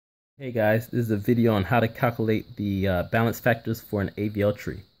Hey guys, this is a video on how to calculate the balance factors for an AVL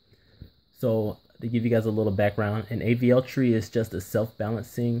tree. So to give you guys a little background, an AVL tree is just a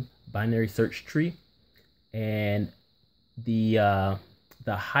self-balancing binary search tree, and the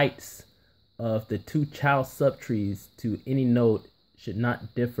heights of the two child subtrees to any node should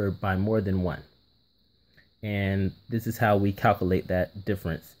not differ by more than one. And this is how we calculate that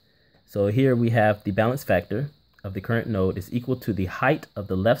difference. So here we have the balance factor of the current node is equal to the height of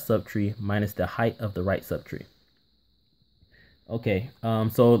the left subtree minus the height of the right subtree. Okay,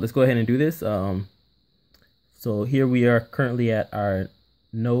 so let's go ahead and do this. So here we are currently at our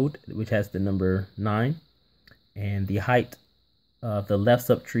node, which has the number 9, and the height of the left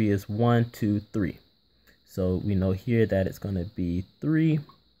subtree is 1, 2, 3. So we know here that it's going to be 3,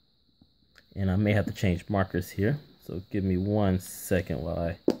 and I may have to change markers here. So give me 1 second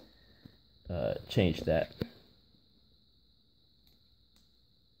while I change that.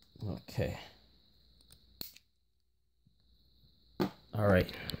 Okay. All right.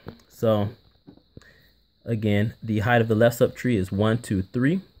 So again, the height of the left subtree is 1, 2,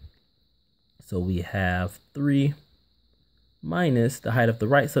 3. So we have 3 minus the height of the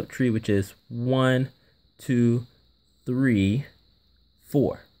right subtree, which is 1, 2, 3,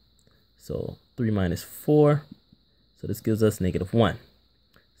 4. So 3 minus 4. So this gives us -1.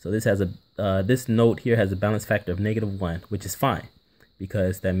 So this has a this node here has a balance factor of -1, which is fine,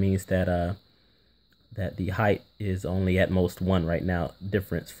 because that means that that the height is only at most 1 right now,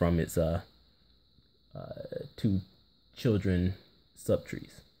 difference from its two children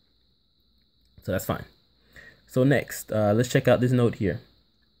subtrees. So that's fine. So next, let's check out this node here.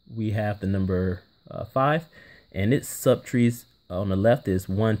 We have the number 5, and its subtrees on the left is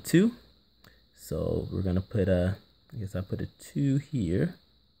 1, 2. So we're gonna put I guess I put a 2 here.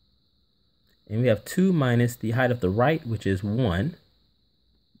 And we have 2 minus the height of the right, which is 1.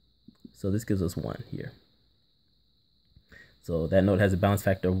 So this gives us 1 here. So that node has a balance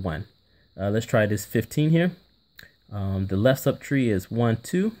factor of 1. Let's try this 15 here. The left subtree is 1,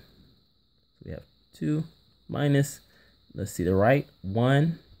 2. So we have 2 minus, let's see the right,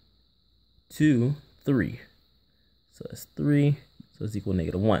 1, 2, 3. So that's 3. So it's equal to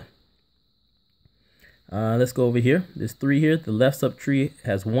 -1. Let's go over here. There's 3 here. The left subtree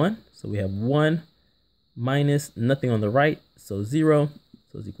has 1. So we have 1 minus nothing on the right. So 0.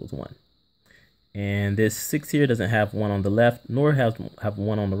 So it's equals 1. And this 6 here doesn't have 1 on the left, nor have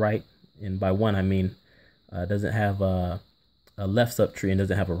 1 on the right. And by 1, I mean doesn't have a left subtree and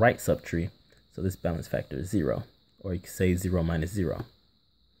doesn't have a right subtree. So this balance factor is 0. Or you could say 0 minus 0.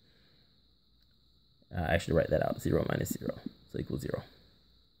 I should write that out. 0 minus 0. So equals 0.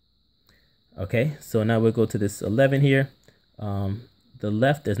 Okay, so now we'll go to this 11 here. The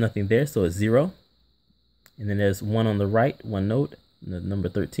left, there's nothing there, so it's 0. And then there's 1 on the right, 1 node, the number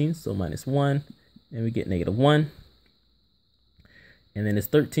 13, so -1. And we get -1. And then this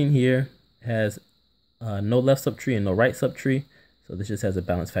 13 here has no left subtree and no right subtree. So this just has a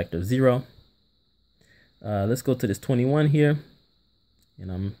balance factor of 0. Let's go to this 21 here.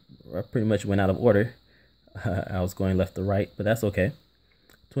 And I pretty much went out of order. I was going left to right, but that's okay.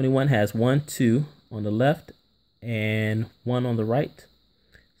 21 has 1, 2 on the left and 1 on the right.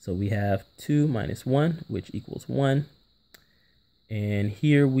 So we have 2 minus 1, which equals 1. And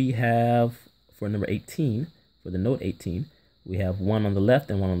here we have, for number 18, for the node 18, we have 1 on the left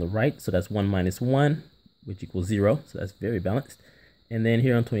and 1 on the right. So that's 1 minus 1, which equals 0. So that's very balanced. And then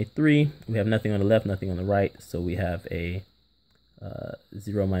here on 23, we have nothing on the left, nothing on the right. So we have a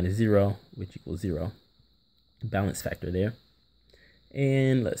 0 minus 0, which equals 0. Balance factor there.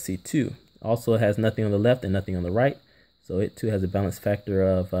 And let's see, 2 also has nothing on the left and nothing on the right. So it too has a balance factor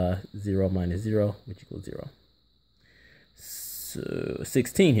of 0 minus 0, which equals 0. So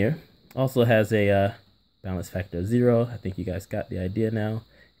 16 here also has a balance factor of 0. I think you guys got the idea now.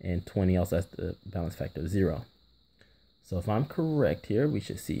 And 20 also has the balance factor of 0. So if I'm correct here, we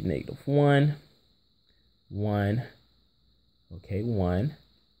should see -1, 1, okay, 1,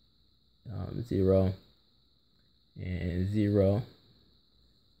 0, and 0.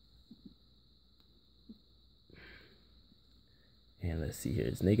 And let's see here,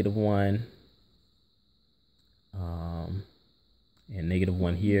 it's -1, and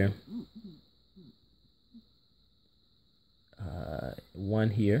 -1 here,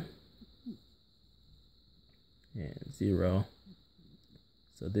 1 here, and 0.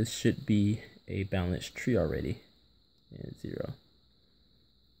 So this should be a balanced tree already, and 0.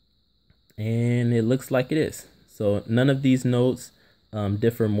 And it looks like it is. So none of these nodes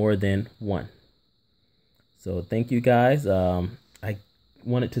differ more than 1. So thank you guys. I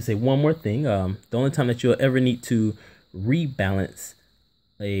wanted to say one more thing. The only time that you'll ever need to rebalance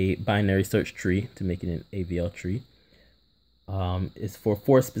a binary search tree to make it an AVL tree. It's for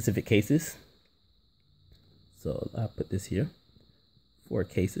 4 specific cases. So I'll put this here, 4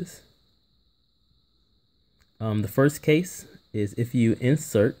 cases. The first case is if you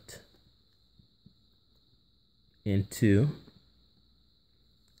insert into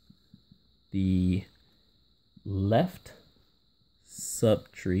the left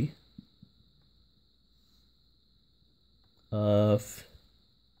subtree of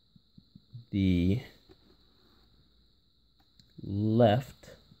the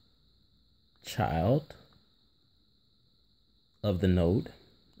left child of the node.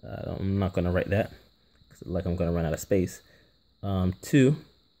 I'm not going to write that because like I'm going to run out of space. 2,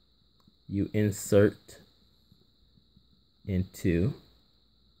 you insert into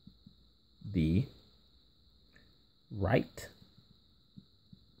the right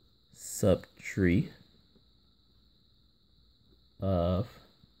subtree of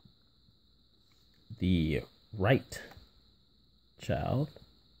the right child.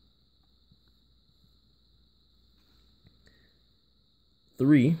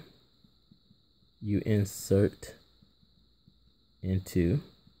 3, you insert into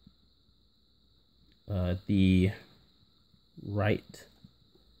the right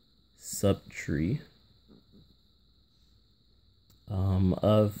subtree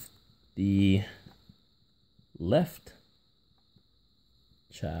of the left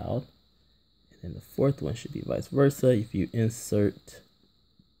child. And then the 4th one should be vice versa. If you insert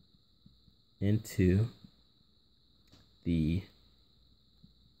into the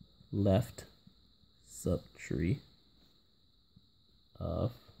left subtree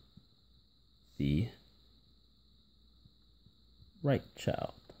of the right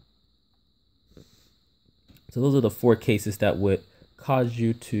child. So those are the 4 cases that would cause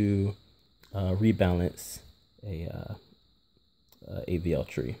you to rebalance a AVL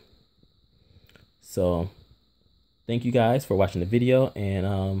tree. So thank you guys for watching the video,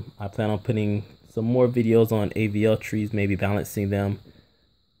 and I plan on putting some more videos on AVL trees, maybe balancing them.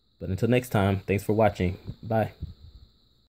 But until next time, thanks for watching. Bye.